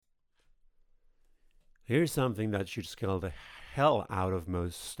Here's something that should scare the hell out of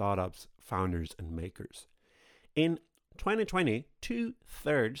most startups, founders, and makers. In 2020,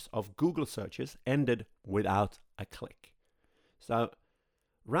 2/3 of Google searches ended without a click. So,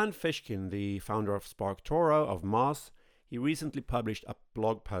 Rand Fishkin, the founder of SparkToro, of Moz, he recently published a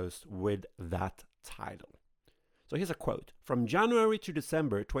blog post with that title. So here's a quote. From January to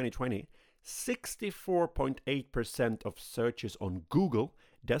December 2020, 64.8% of searches on Google,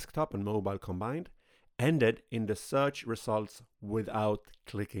 desktop and mobile combined, ended in the search results without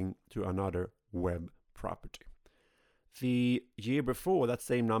clicking to another web property. The year before, that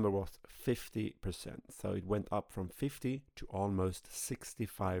same number was 50%. So it went up from 50 to almost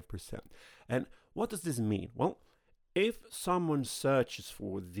 65%. And what does this mean? Well, if someone searches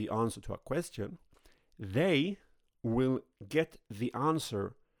for the answer to a question, they will get the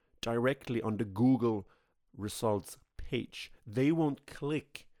answer directly on the Google results page. They won't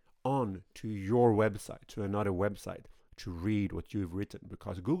click on to your website, to another website, to read what you've written,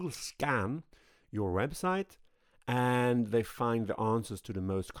 because Google scan your website and they find the answers to the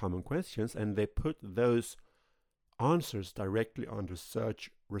most common questions and they put those answers directly on the search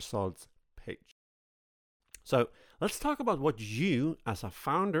results page. So let's talk about what you as a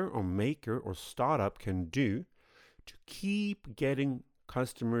founder or maker or startup can do to keep getting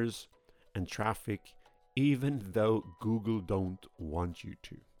customers and traffic even though Google don't want you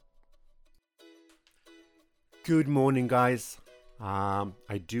to. Good morning, guys.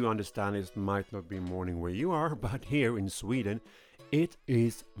 I do understand it might not be morning where you are, but here in Sweden, it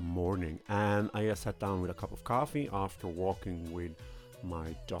is morning. And I just sat down with a cup of coffee after walking with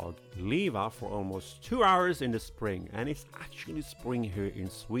my dog Leva for almost 2 hours in the spring. And it's actually spring here in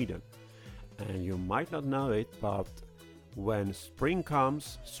Sweden. And you might not know it, but when spring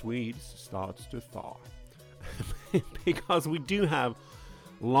comes, Swedes starts to thaw. Because we do have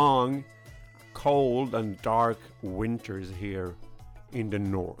long, cold and dark winters here in the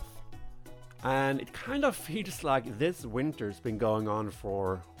north. And it kind of feels like this winter's been going on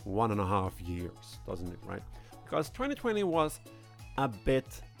for 1.5 years, doesn't it, right? Because 2020 was a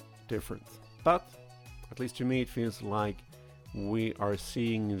bit different. But at least to me, it feels like we are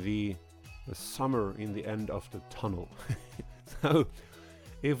seeing the summer in the end of the tunnel. So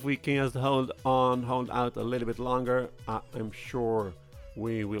if we can just hold out a little bit longer, I'm sure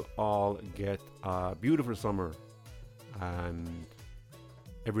we will all get a beautiful summer and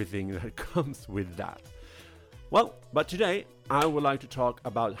everything that comes with that. Well, but today I would like to talk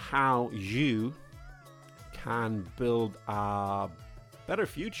about how you can build a better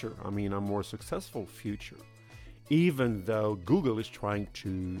future. I mean, a more successful future. Even though Google is trying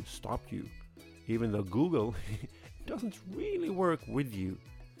to stop you. Even though Google doesn't really work with you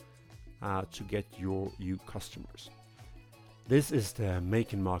to get you customers. This is the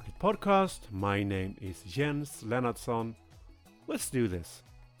Make and Market podcast. My name is Jens Lennartsson. Let's do this.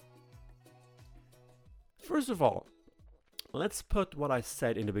 First of all, let's put what I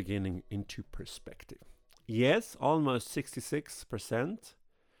said in the beginning into perspective. Yes, almost 66%,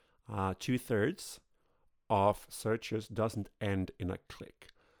 2/3 of searches doesn't end in a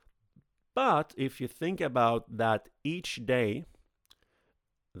click. But if you think about that, each day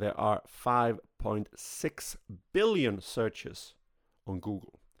there are 5.6 billion searches on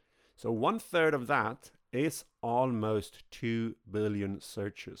Google. So 1/3 of that is almost 2 billion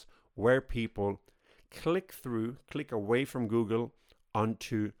searches where people click away from Google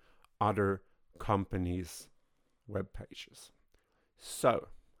onto other companies' web pages. So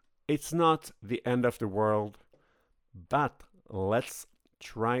it's not the end of the world, but let's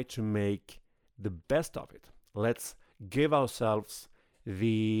try to make the best of it. Let's give ourselves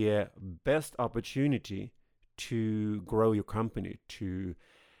the best opportunity to grow your company, to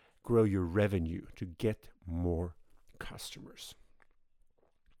grow your revenue, to get more customers.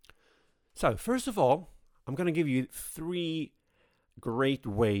 So first of all, I'm going to give you 3 great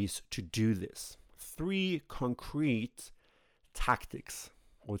ways to do this. 3 concrete tactics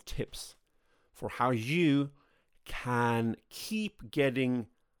or tips for how you can keep getting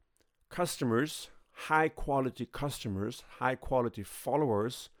customers, high quality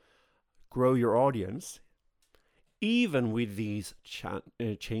followers, grow your audience, even with these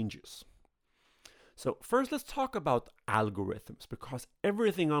changes. So first, let's talk about algorithms, because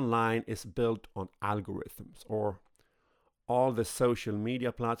everything online is built on algorithms, or all the social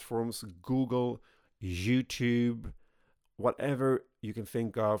media platforms, Google, YouTube, whatever you can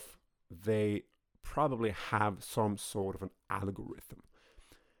think of, they probably have some sort of an algorithm.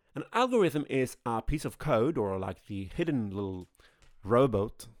 An algorithm is a piece of code, or like the hidden little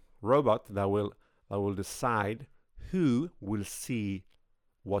robot that will decide who will see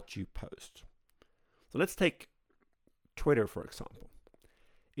what you post. So let's take Twitter, for example.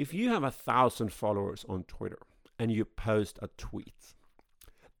 If you have 1,000 followers on Twitter and you post a tweet,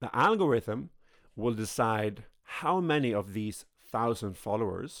 the algorithm will decide how many of these 1,000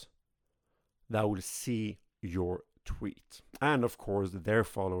 followers that will see your tweet. And of course, their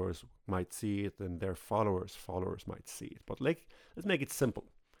followers might see it and their followers' might see it. But let's make it simple.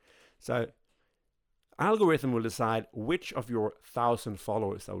 So algorithm will decide which of your 1,000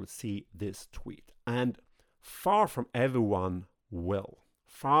 followers that will see this tweet. And far from everyone will.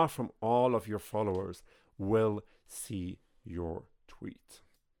 Far from all of your followers will see your tweet.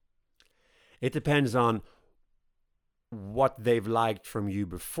 It depends on what they've liked from you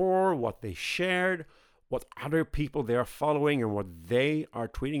before, what they shared, what other people they are following, and what they are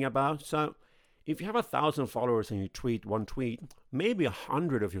tweeting about. So if you have 1,000 followers and you tweet one tweet, maybe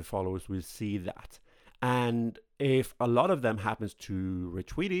 100 of your followers will see that. And if a lot of them happens to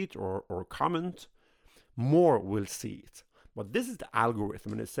retweet it or comment, more will see it. But this is the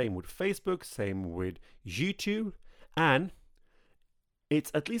algorithm, and the same with Facebook, same with YouTube, and it's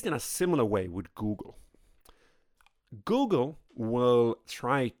at least in a similar way with Google. Google will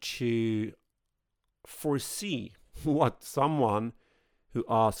try to foresee what someone who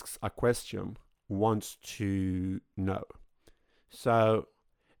asks a question wants to know. So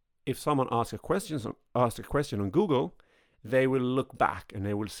if someone asks a question on Google, they will look back and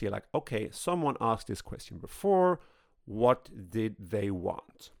they will see like, okay, someone asked this question before. What did they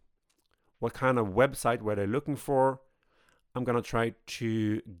want? What kind of website were they looking for? I'm going to try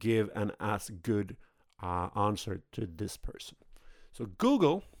to give an as good answer to this person. So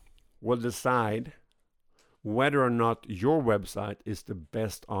Google will decide whether or not your website is the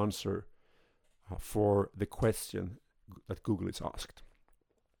best answer for the question that Google is asked.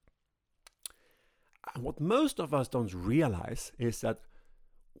 And what most of us don't realize is that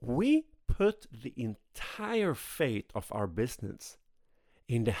we put the entire fate of our business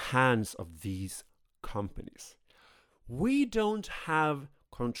in the hands of these companies. We don't have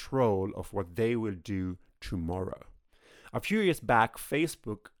control of what they will do tomorrow. A few years back,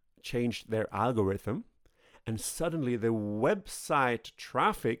 Facebook changed their algorithm, and suddenly the website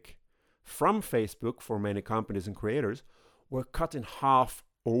traffic from Facebook for many companies and creators were cut in half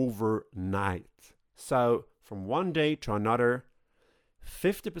overnight. So from one day to another,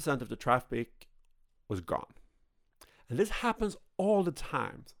 50% of the traffic was gone. And this happens all the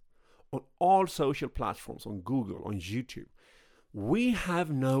time on all social platforms, on Google, on YouTube. We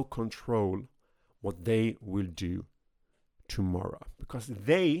have no control what they will do tomorrow because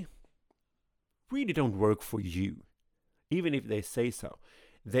they really don't work for you, even if they say so.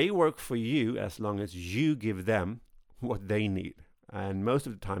 They work for you as long as you give them what they need. And most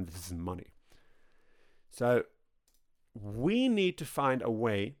of the time, this is money. So we need to find a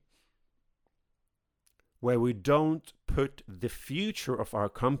way where we don't put the future of our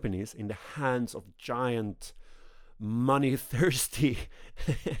companies in the hands of giant money-thirsty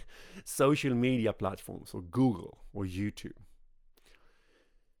social media platforms or Google or YouTube.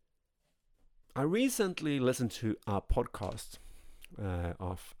 I recently listened to a podcast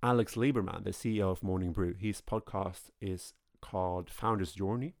of Alex Lieberman, the CEO of Morning Brew. His podcast is called Founder's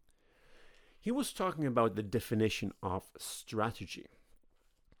Journey. He was talking about the definition of strategy.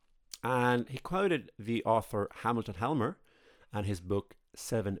 And he quoted the author Hamilton Helmer and his book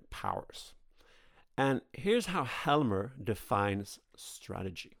 7 Powers. And here's how Helmer defines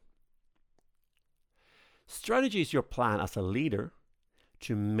strategy. Strategy is your plan as a leader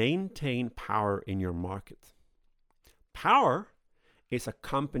to maintain power in your market. Power is a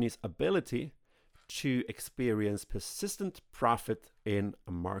company's ability to experience persistent profit in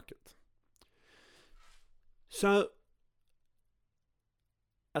a market. So,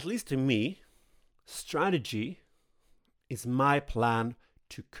 at least to me, strategy is my plan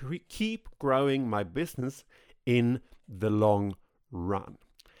to keep growing my business in the long run.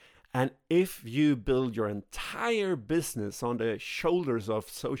 And if you build your entire business on the shoulders of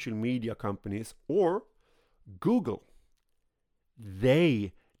social media companies or Google,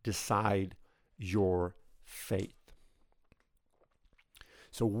 they decide your fate.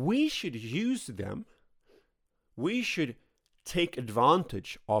 So we should use them. We should take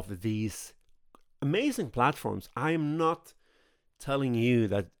advantage of these amazing platforms. I am not telling you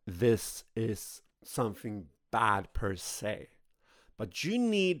that this is something bad per se, but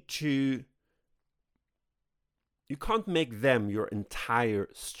you can't make them your entire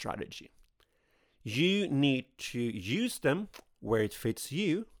strategy. You need to use them where it fits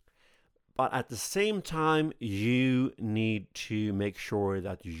you, but at the same time, you need to make sure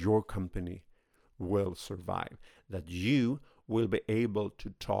that your company will survive, that you will be able to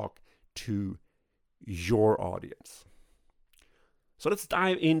talk to your audience. So let's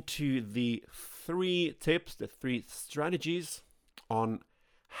dive into the 3 tips, the 3 strategies on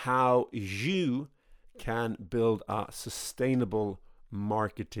how you can build a sustainable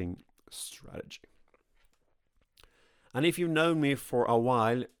marketing strategy. And if you've known me for a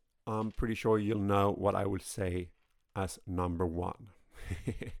while, I'm pretty sure you'll know what I will say as number 1.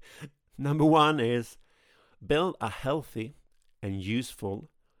 Number 1 is build a healthy and useful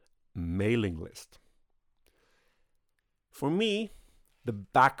mailing list. For me, the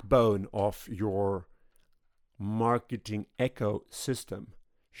backbone of your marketing ecosystem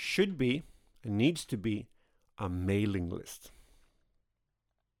should be and needs to be a mailing list.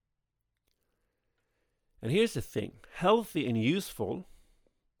 And here's the thing, healthy and useful,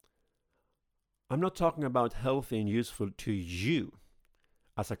 I'm not talking about healthy and useful to you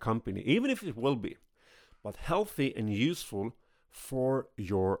as a company, even if it will be, but healthy and useful for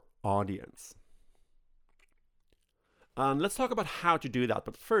your audience. And let's talk about how to do that.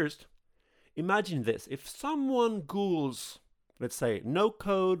 But first, imagine this. If someone Googles, let's say,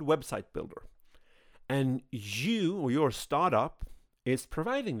 no-code website builder, and you or your startup is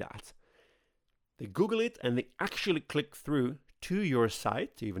providing that, they Google it and they actually click through to your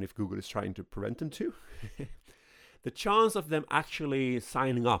site, even if Google is trying to prevent them to, the chance of them actually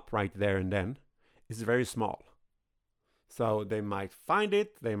signing up right there and then is very small. So they might find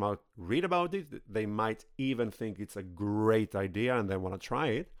it, they might read about it, they might even think it's a great idea and they want to try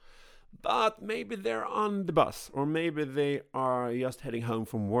it, but maybe they're on the bus, or maybe they are just heading home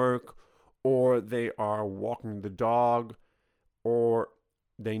from work, or they are walking the dog, or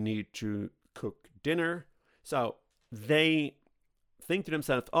they need to cook dinner. So they think to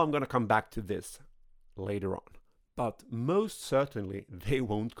themselves, oh, I'm going to come back to this later on. But most certainly they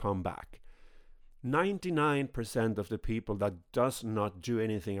won't come back. 99% of the people that does not do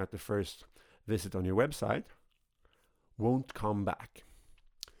anything at the first visit on your website won't come back.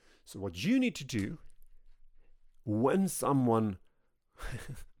 So what you need to do when someone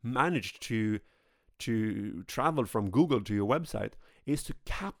managed to travel from Google to your website is to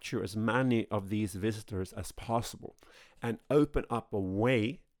capture as many of these visitors as possible and open up a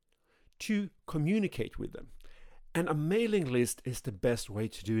way to communicate with them. And a mailing list is the best way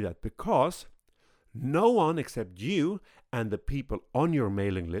to do that, because no one except you and the people on your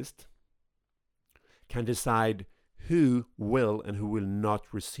mailing list can decide who will and who will not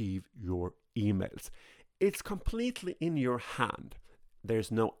receive your emails. It's completely in your hand.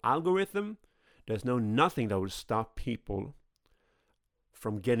 There's no algorithm, there's no nothing that will stop people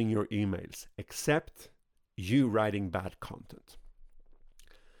from getting your emails, except you writing bad content.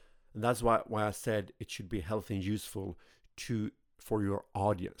 And that's why I said it should be healthy and useful for your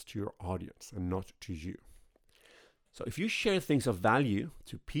audience, to your audience, and not to you. So if you share things of value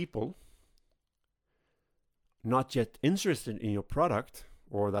to people not yet interested in your product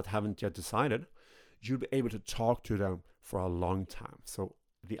or that haven't yet decided, you'll be able to talk to them for a long time. So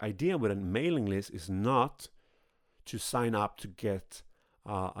the idea with a mailing list is not to sign up to get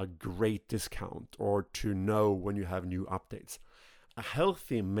a great discount or to know when you have new updates. A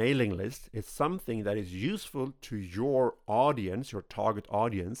healthy mailing list is something that is useful to your audience, your target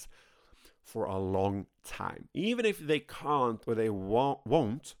audience, for a long time. Even if they can't or they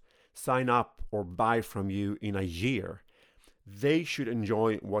won't sign up or buy from you in a year, they should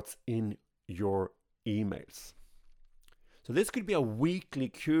enjoy what's in your emails. So this could be a weekly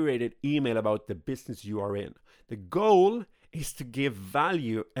curated email about the business you are in. The goal is to give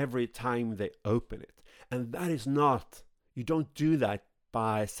value every time they open it. And that is not, you don't do that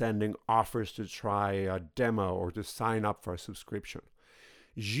by sending offers to try a demo or to sign up for a subscription.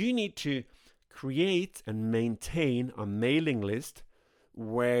 You need to create and maintain a mailing list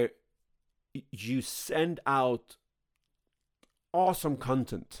where you send out awesome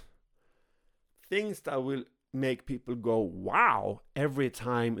content, things that will make people go wow every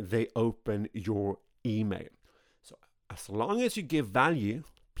time they open your email. So as long as you give value,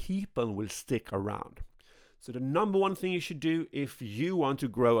 people will stick around. So the number one thing you should do if you want to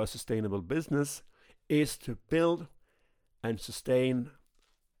grow a sustainable business is to build and sustain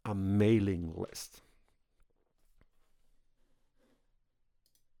a mailing list.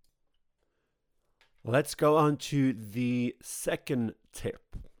 Let's go on to the second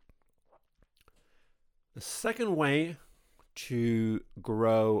tip. The second way to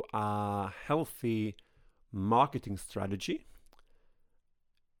grow a healthy marketing strategy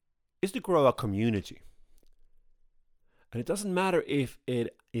is to grow a community. And it doesn't matter if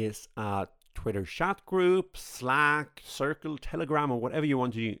it is a Twitter chat group, Slack, Circle, Telegram, or whatever you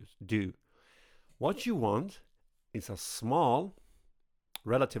want to do. What you want is a small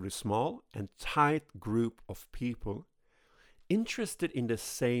relatively small and tight group of people interested in the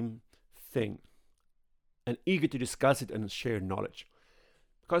same thing and eager to discuss it and share knowledge.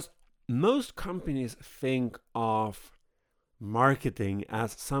 Because most companies think of marketing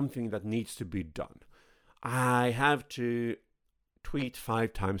as something that needs to be done. I have to tweet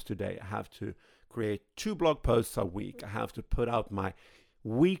 5 times today. I have to create 2 blog posts a week. I have to put out my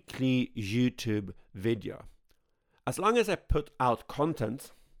weekly YouTube video. As long as I put out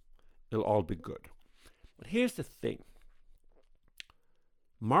content, it'll all be good. But here's the thing.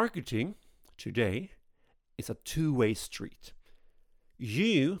 Marketing today is a two-way street.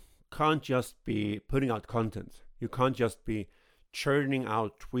 You can't just be putting out content. You can't just be churning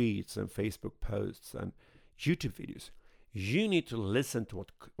out tweets and Facebook posts and YouTube videos. You need to listen to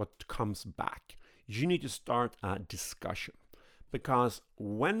what comes back. You need to start a discussion. Because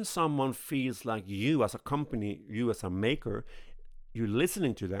when someone feels like you as a company, you as a maker, you're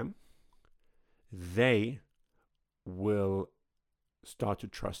listening to them, they will start to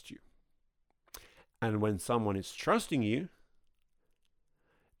trust you. And when someone is trusting you,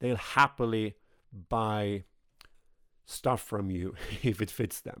 they'll happily buy stuff from you if it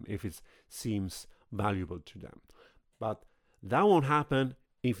fits them, if it seems valuable to them. But that won't happen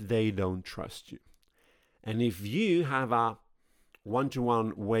if they don't trust you. And if you have a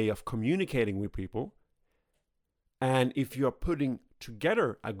one-to-one way of communicating with people, and if you're putting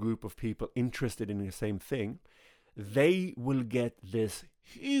together a group of people interested in the same thing, they will get this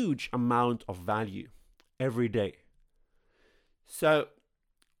huge amount of value every day. So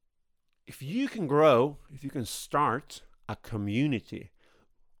if you can grow, if you can start a community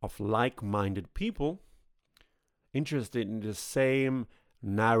of like-minded people interested in the same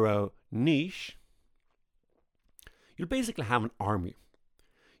narrow niche, you'll basically have an army.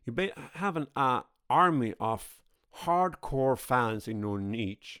 You have an army of hardcore fans in your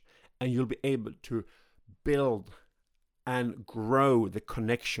niche, and you'll be able to build and grow the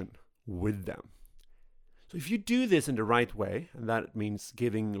connection with them. So if you do this in the right way, and that means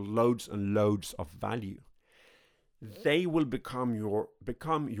giving loads and loads of value, they will become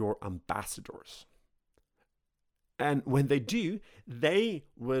your ambassadors. And when they do, they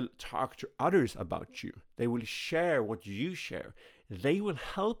will talk to others about you. They will share what you share. They will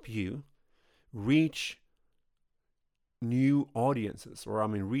help you reach new audiences, or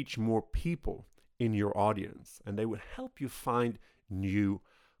reach more people in your audience. And they will help you find new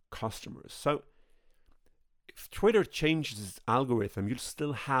customers. So if Twitter changes its algorithm, you'll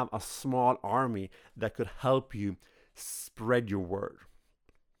still have a small army that could help you spread your word.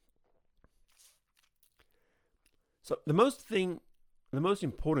 So the most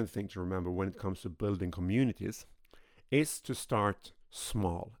important thing to remember when it comes to building communities is to start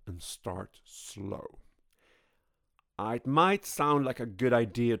small and start slow. It might sound like a good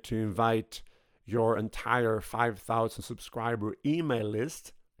idea to invite your entire 5,000 subscriber email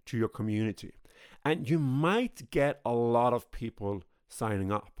list to your community. And you might get a lot of people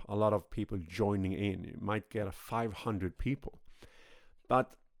signing up, a lot of people joining in. You might get 500 people.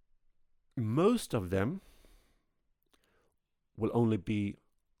 But most of them will only be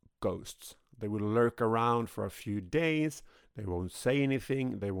ghosts. They will lurk around for a few days. They won't say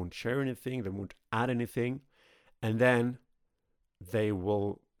anything. They won't share anything. They won't add anything. And then they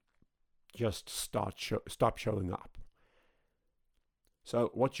will just stop showing up.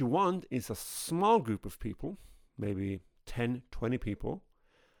 So what you want is a small group of people, maybe 10, 20 people,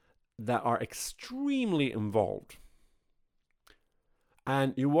 that are extremely involved.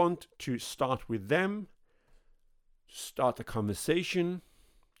 And you want to start with them, start a conversation,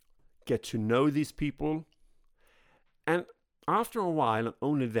 get to know these people, and after a while, and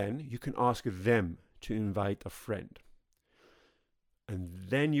only then, you can ask them to invite a friend. And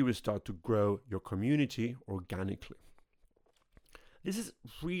then you will start to grow your community organically. This is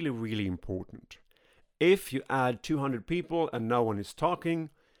really, really important. If you add 200 people and no one is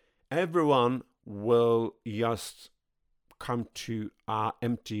talking, everyone will just come to an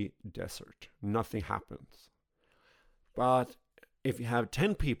empty desert. Nothing happens. But if you have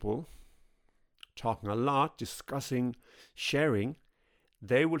 10 people talking a lot, discussing, sharing,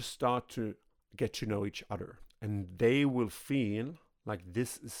 they will start to get to know each other. And they will feel like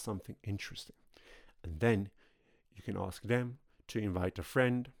this is something interesting. And then you can ask them to invite a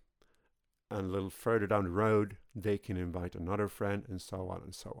friend, and a little further down the road, they can invite another friend, and so on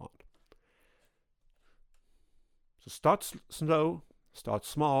and so on. So start slow, start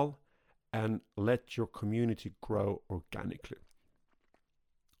small, and let your community grow organically.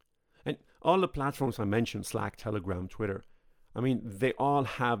 And all the platforms I mentioned, Slack, Telegram, Twitter, they all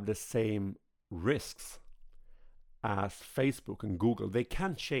have the same risks. as Facebook and Google, they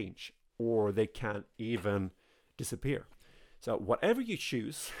can change or they can even disappear. So whatever you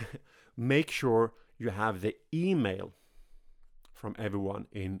choose, make sure you have the email from everyone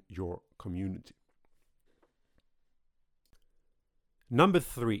in your community. Number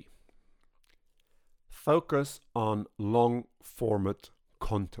 3, focus on long format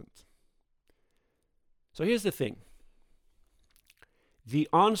content. So here's the thing. The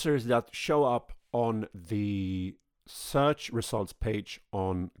answers that show up on the search results page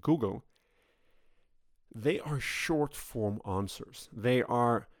on Google, they are short form answers. They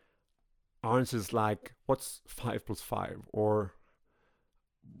are answers like, what's 5 plus 5? Or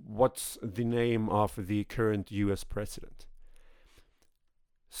what's the name of the current US president?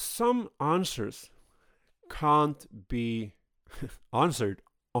 Some answers can't be answered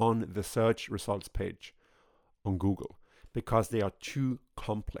on the search results page on Google because they are too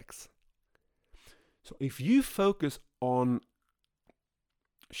complex. So if you focus on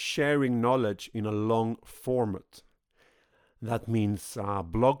sharing knowledge in a long format, that means a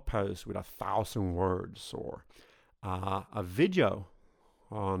blog post with 1,000 words or a video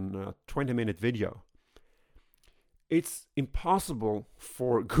on a 20-minute video, it's impossible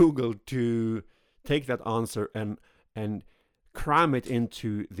for Google to take that answer and cram it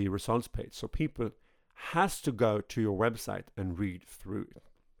into the results page. So people has to go to your website and read through it.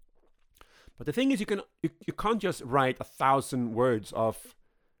 But the thing is, you can't just write 1,000 words of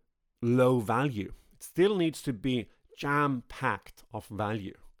low value. It still needs to be jam-packed of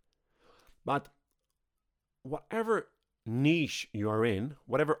value. But whatever niche you are in,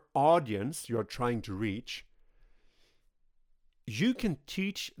 whatever audience you are trying to reach, you can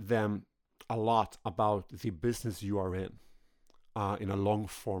teach them a lot about the business you are in a long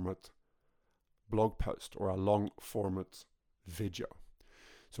format blog post or a long format video.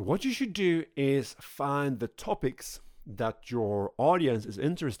 So what you should do is find the topics that your audience is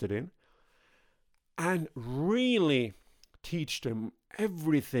interested in and really teach them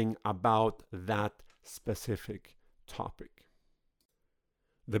everything about that specific topic.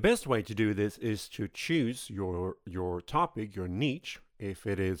 The best way to do this is to choose your topic, your niche, if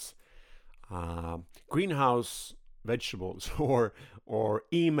it is greenhouse vegetables or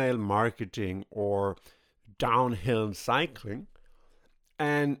email marketing or downhill cycling,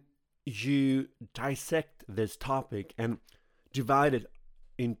 and you dissect this topic and divide it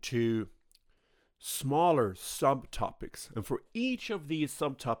into smaller subtopics. And for each of these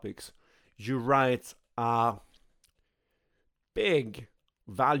subtopics, you write a big,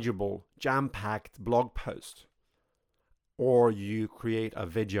 valuable, jam-packed blog post, or you create a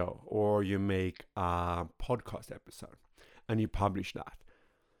video, or you make a podcast episode, and you publish that.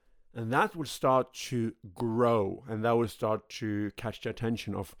 And that will start to grow, and that will start to catch the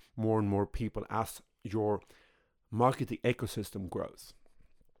attention of more and more people as your marketing ecosystem grows.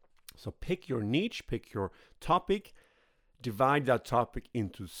 So pick your niche, pick your topic, divide that topic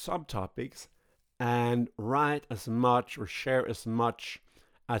into subtopics, and write as much or share as much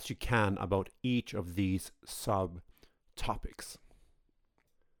as you can about each of these subtopics.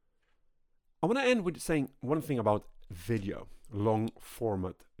 I want to end with saying one thing about video, long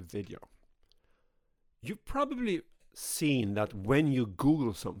format video. You've probably seen that when you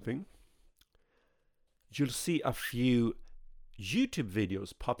Google something, you'll see a few YouTube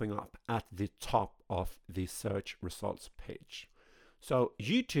videos popping up at the top of the search results page. So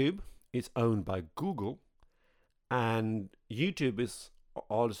YouTube is owned by Google, and YouTube is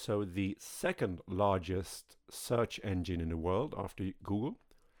also the second largest search engine in the world after Google.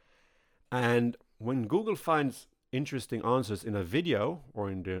 And when Google finds interesting answers in a video or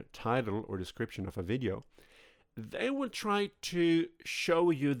in the title or description of a video, they will try to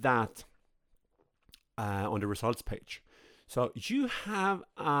show you that on the results page. So you have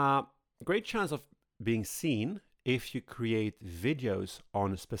a great chance of being seen if you create videos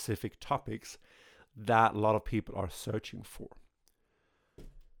on specific topics that a lot of people are searching for.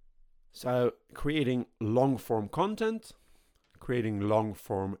 So creating long form content, creating long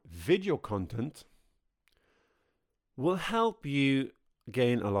form video content will help you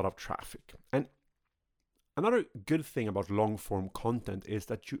gain a lot of traffic. And another good thing about long form content is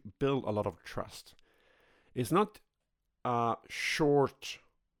that you build a lot of trust. It's not a short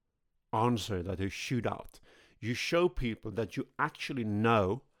answer that you shoot out. You show people that you actually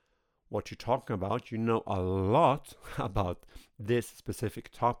know what you're talking about. You know a lot about this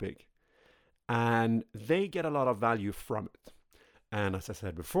specific topic, and they get a lot of value from it. And as I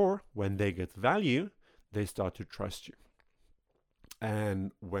said before, when they get value, they start to trust you.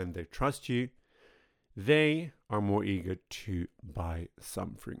 And when they trust you, they are more eager to buy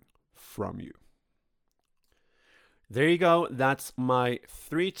something from you. There you go. That's my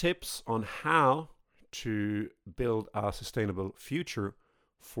 3 tips on how to build a sustainable future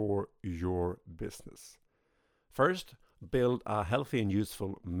for your business. First, build a healthy and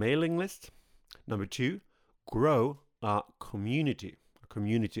useful mailing list. Number 2, grow a community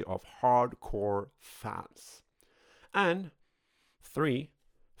of hardcore fans. And 3,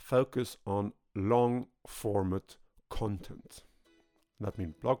 focus on long format content. That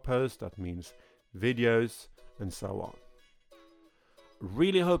means blog posts, that means videos, and so on.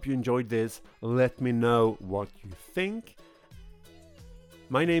 Really hope you enjoyed this. Let me know what you think.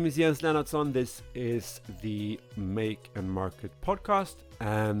 My name is Jens Lennartsson. This is the Make and Market podcast,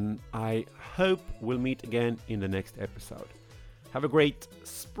 and I hope we'll meet again in the next episode. Have a great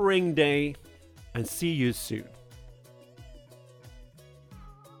spring day and see you soon.